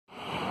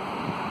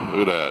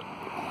Look at that.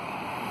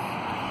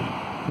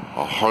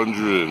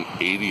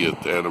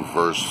 180th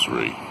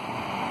anniversary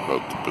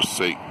of the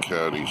Passaic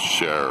County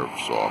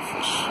Sheriff's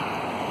Office.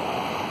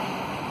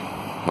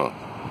 Huh.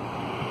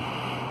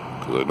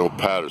 Because I know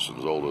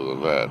Paterson's older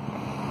than that.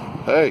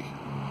 Hey,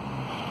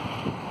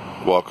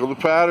 welcome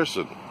to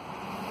Paterson.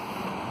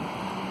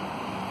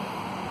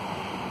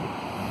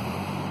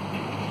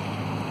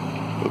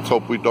 Let's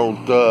hope we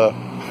don't,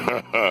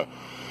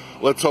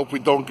 let's hope we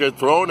don't get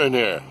thrown in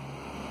here.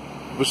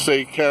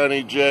 Passaic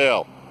County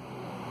Jail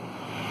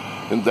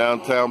in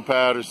downtown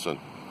Paterson.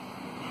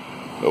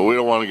 No, we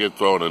don't want to get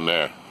thrown in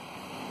there.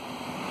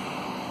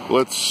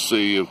 Let's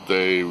see if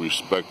they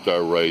respect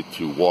our right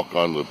to walk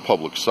on the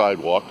public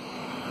sidewalk.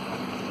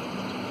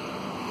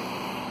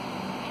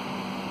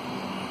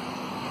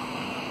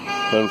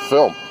 And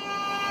film.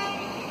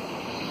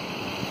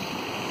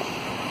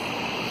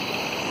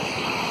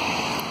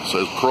 It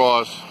says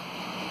cross.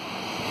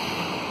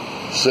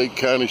 Passaic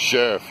County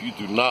Sheriff, you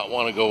do not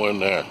want to go in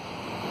there.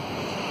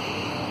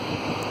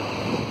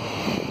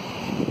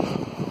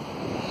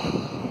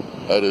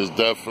 That is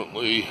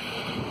definitely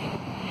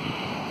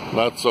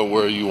not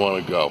somewhere you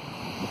want to go.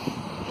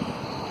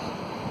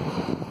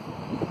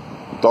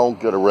 Don't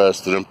get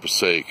arrested in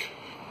Passaic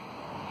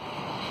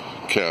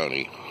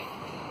County,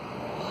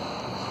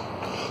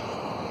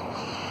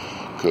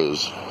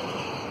 because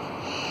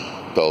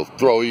they'll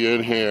throw you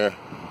in here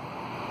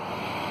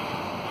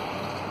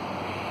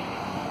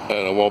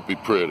and it won't be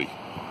pretty.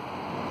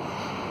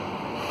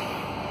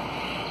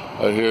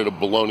 I hear the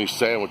bologna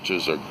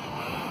sandwiches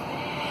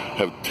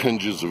have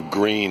tinges of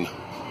green.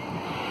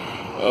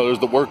 There's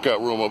the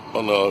workout room up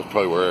on the,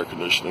 probably where air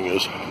conditioning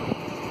is.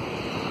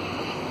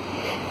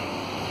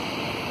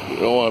 You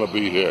don't want to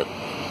be here.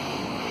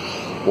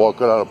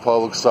 Walking on a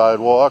public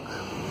sidewalk.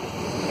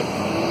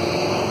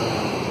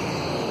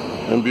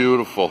 And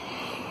beautiful.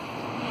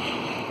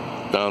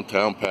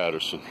 Downtown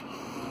Paterson.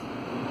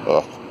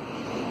 Oh.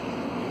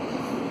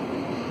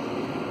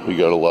 You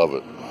gotta love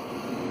it.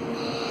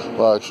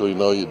 Well, actually,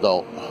 no, you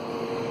don't.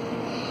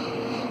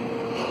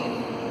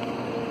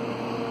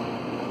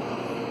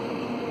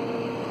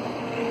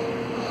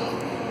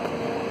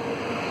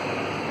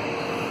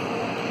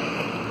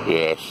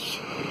 Yes.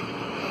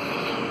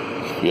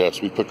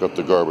 Yes, we pick up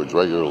the garbage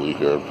regularly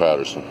here in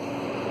Paterson.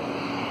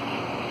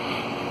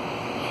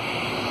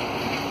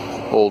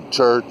 Old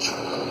Church,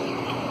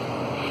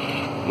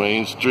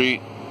 Main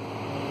Street,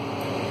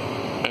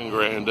 and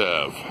Grand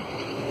Ave.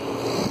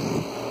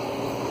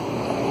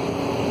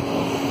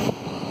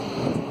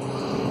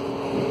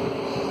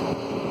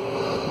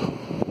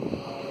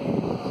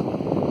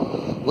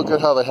 Look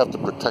at how they have to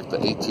protect the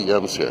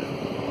ATMs here.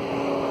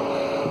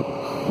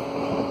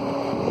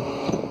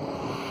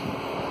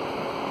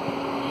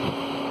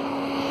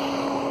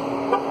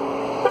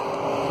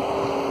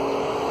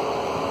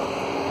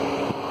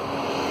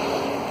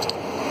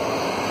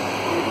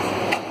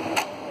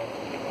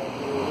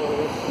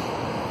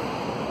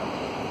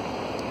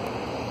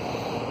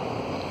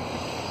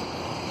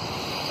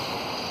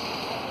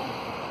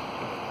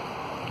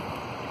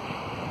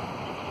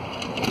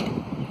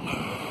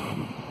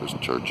 This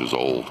church is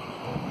old.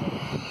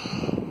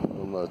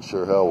 I'm not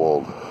sure how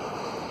old,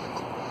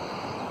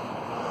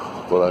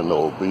 but I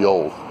know it'll be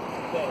old.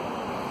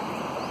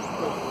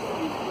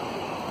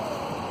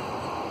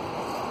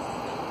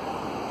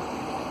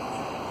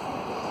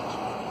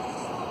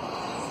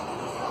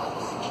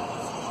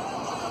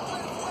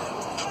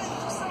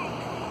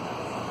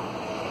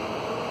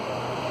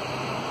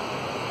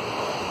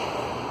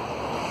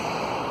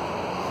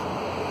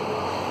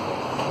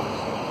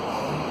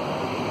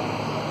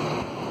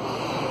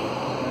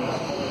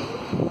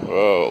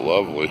 Oh,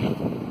 lovely.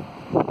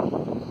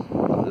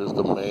 Here's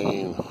the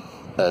main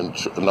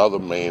another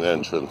main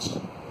entrance.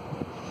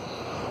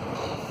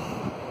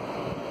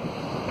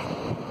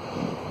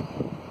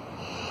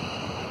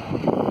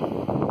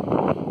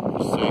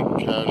 Passaic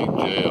County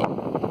Jail.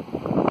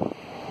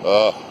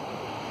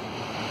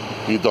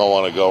 You don't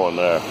want to go in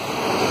there.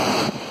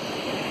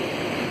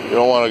 You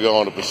don't want to go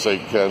into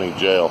Passaic County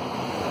Jail.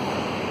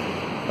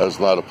 That's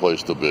not a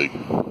place to be.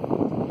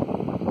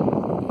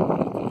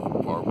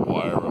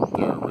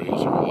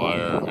 Razor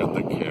wire, got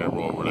the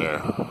camera over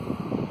there.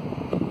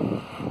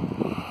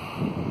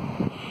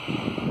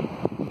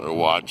 They're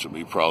watching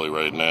me probably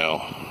right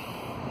now.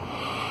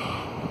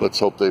 Let's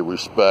hope they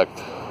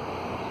respect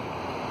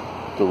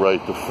the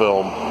right to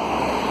film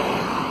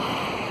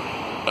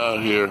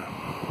out here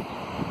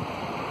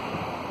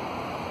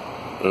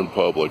in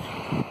public.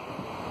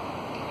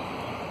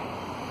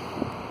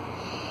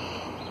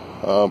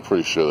 I'm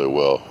pretty sure they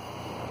will.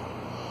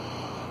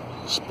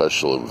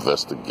 Special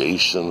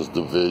Investigations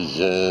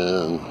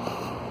Division.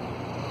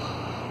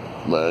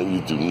 Man,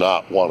 you do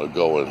not want to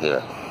go in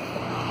here.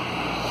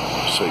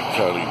 Passaic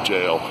County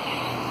Jail.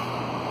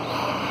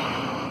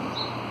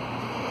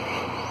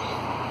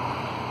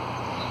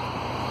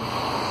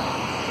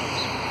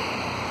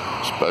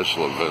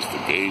 Special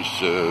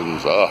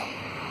Investigations.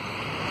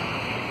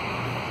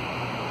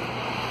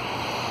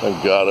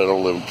 Thank God I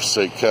don't live in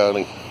Passaic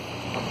County.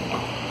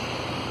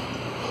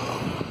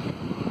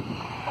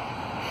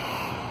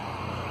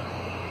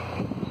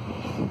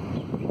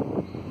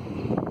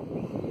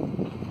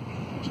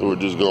 So we're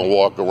just going to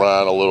walk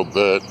around a little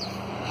bit.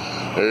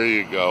 There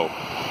you go.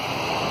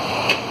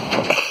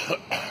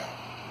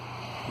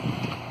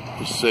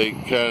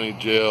 Passaic County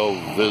Jail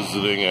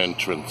visiting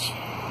entrance.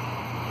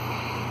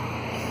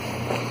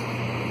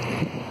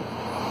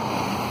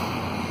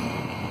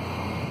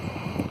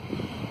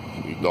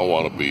 You don't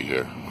want to be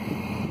here.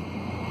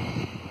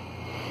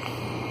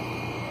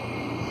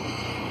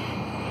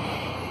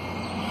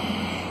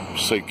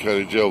 Passaic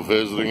County Jail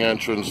visiting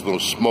entrance. No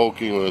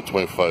smoking within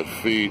 25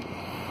 feet.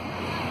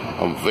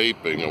 I'm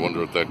vaping. I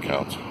wonder if that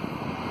counts.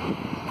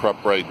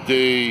 Proper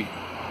ID.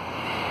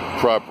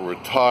 Proper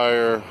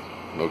attire.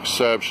 No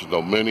exception.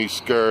 No mini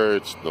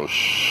skirts. No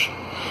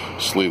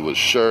sleeveless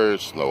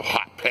shirts. No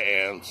hot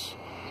pants.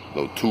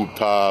 No tube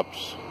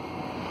tops.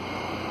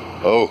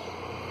 Oh.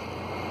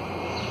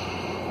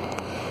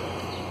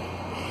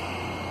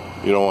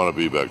 You don't want to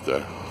be back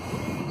there.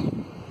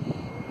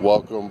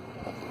 Welcome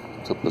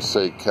to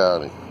Passaic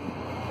County.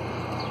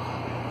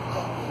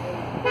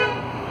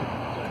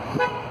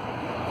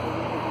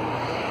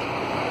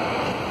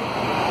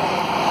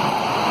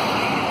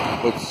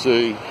 Let's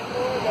see. He's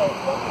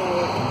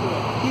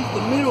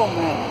the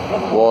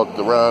middleman. Walked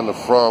around the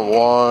front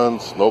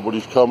once.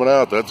 Nobody's coming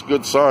out. That's a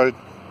good sign.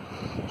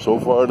 So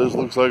far, this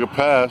looks like a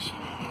pass.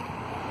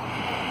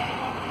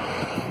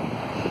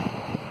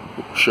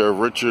 Sheriff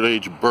Richard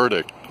H.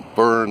 Burnick.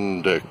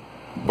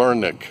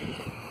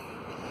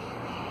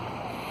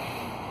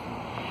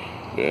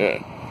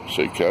 Yeah,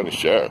 Passaic County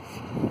Sheriff.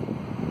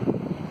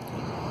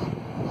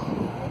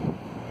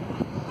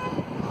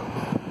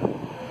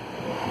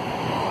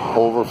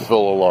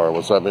 Overfill alarm.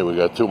 What's that mean? We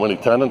got too many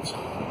tenants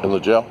in the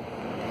jail?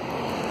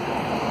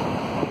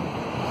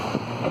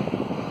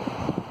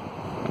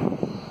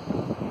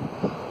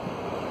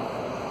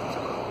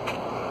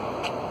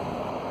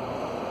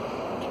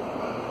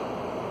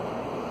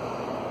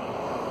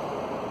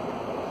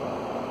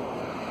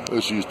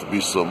 This used to be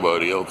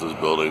somebody else's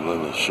building,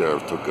 then the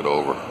sheriff took it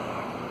over.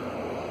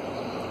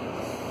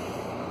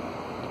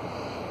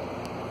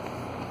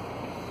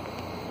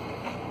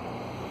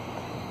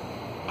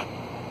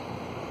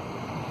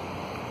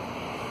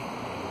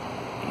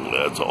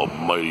 That's a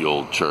mighty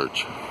old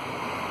church.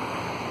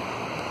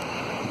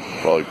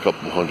 Probably a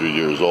couple hundred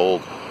years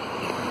old.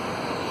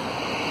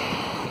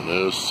 And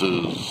this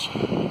is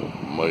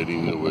mighty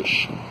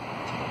newish.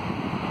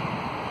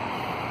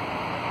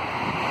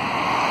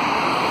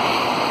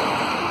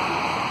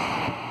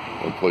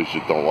 One place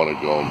you don't want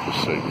to go in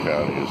Passaic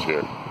County is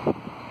here.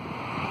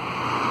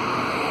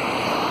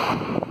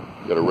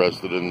 Got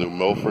arrested in New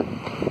Milford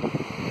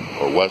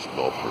or West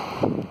Milford.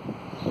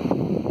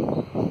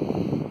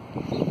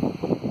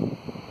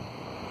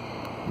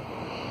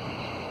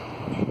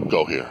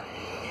 Go here.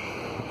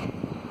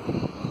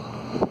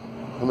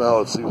 And now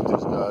let's see what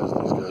these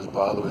guys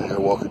bother me here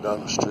walking down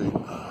the street.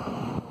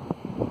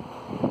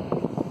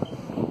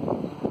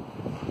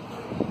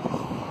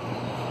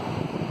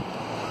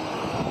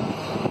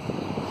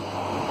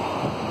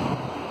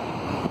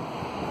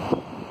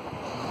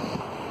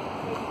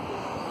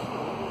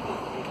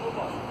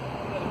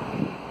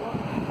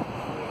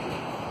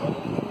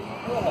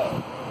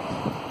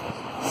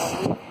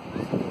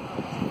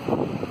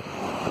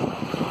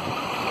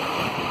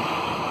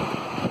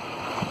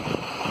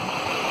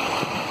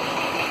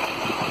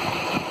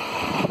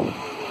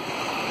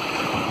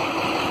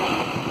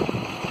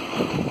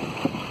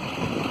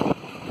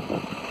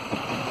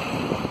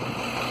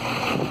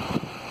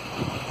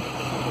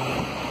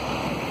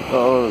 I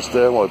don't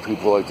understand why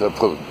people like to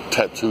put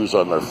tattoos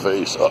on their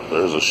face. Oh,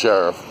 there's a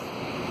sheriff.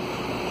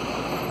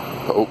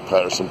 Oh,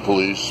 Paterson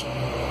police.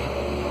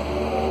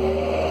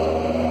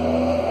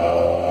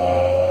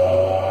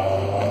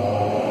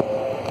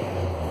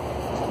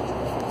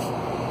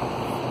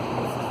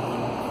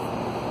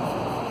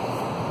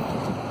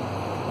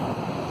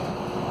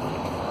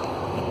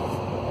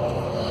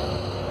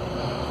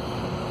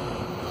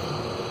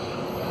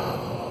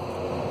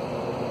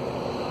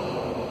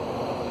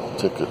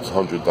 Tickets,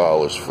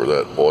 $100 for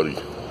that Audi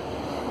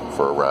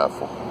for a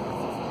raffle.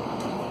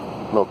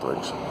 No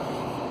thanks.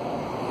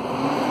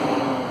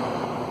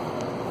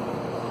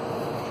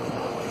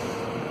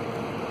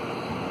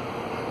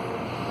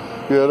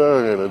 Yeah,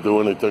 that ain't gonna do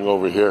anything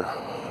over here.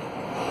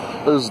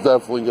 This is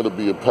definitely gonna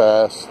be a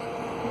pass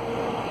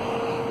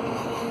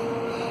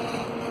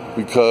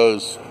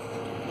because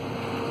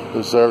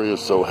this area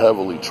is so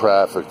heavily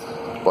trafficked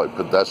by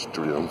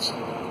pedestrians.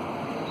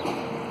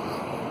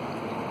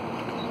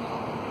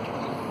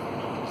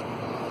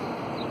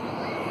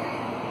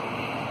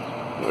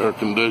 Air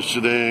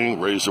conditioning,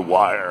 razor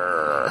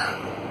wire.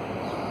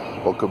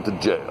 Welcome to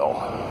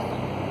jail.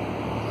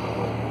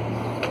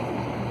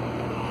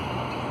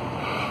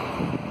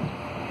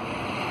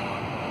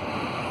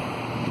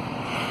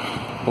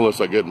 Unless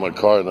I get in my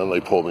car and then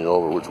they pull me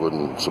over, which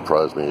wouldn't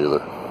surprise me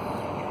either.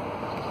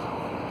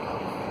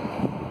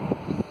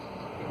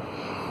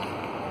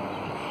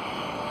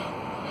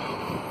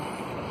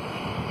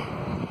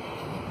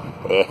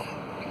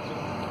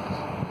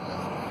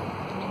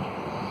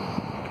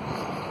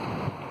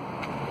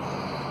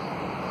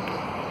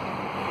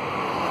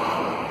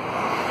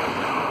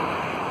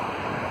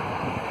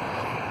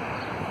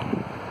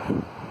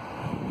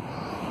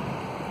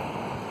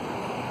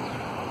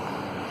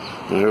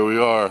 Here we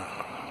are,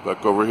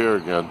 back over here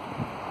again.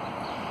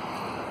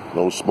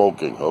 No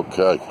smoking,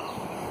 okay.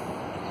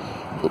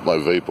 Put my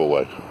vape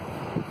away.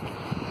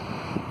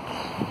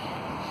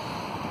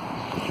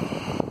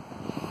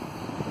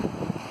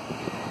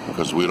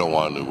 Because we don't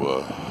want to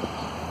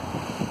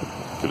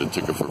get a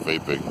ticket for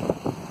vaping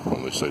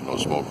when they say no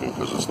smoking,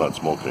 because it's not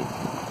smoking.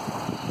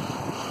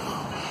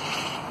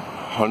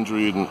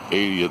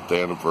 180th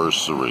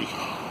anniversary.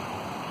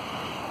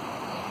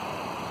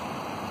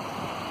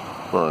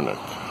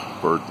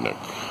 Birdnick,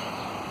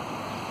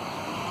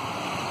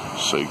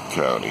 Passaic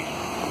County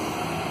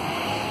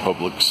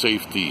Public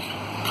Safety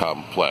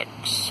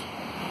Complex.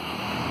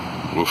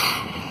 Oof.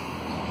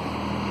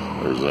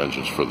 There's the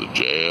entrance for the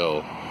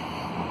jail.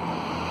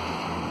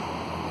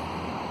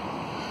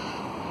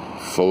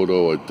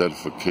 Photo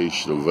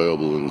identification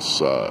available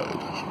inside.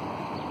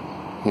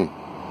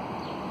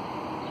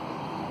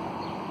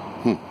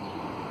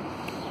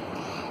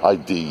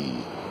 ID.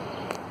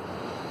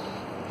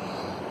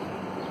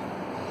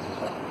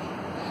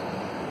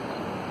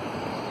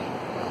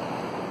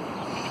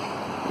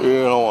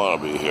 You don't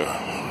want to be here.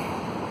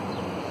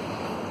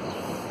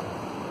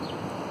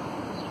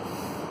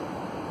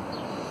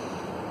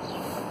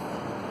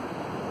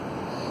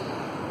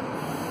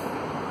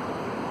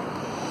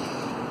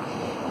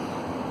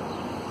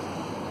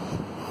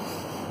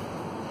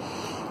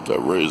 That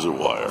razor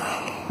wire.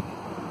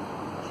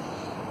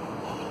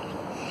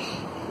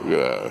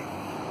 Yeah.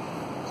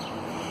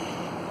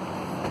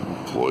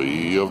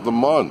 Employee of the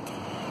month.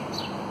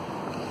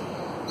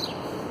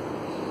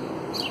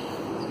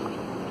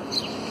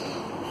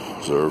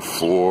 Reserved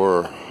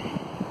for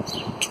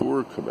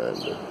tour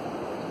commander.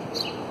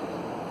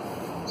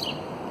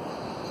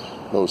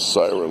 No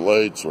siren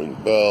lights, ring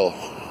bell.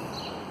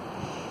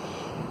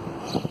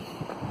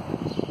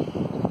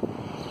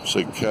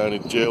 Passaic County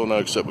Jail will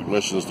not accept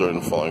admissions during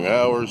the following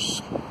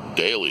hours.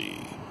 Daily.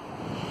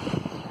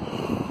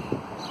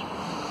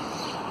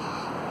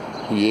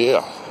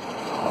 Yeah.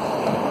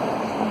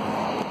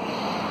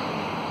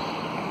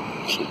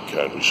 Passaic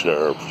County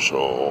Sheriff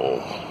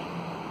Patrol.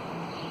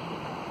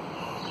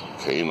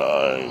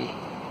 K9.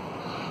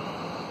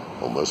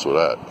 Don't mess with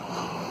that.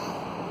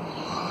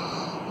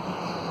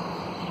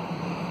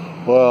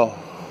 Well,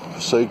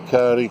 Passaic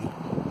County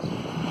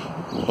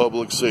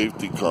Public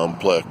Safety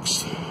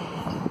Complex.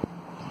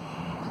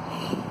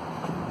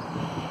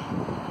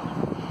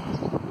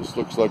 This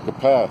looks like a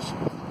pass.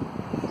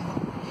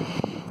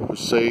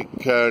 Passaic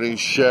County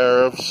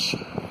Sheriff's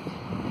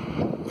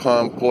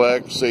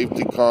Complex,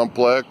 Safety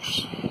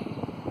Complex.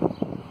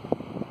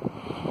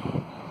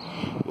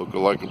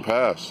 Looking like a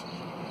pass.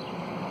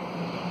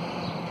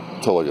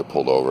 Until I get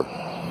pulled over.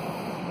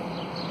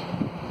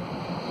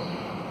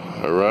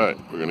 Alright,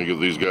 we're going to give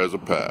these guys a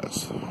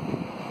pass.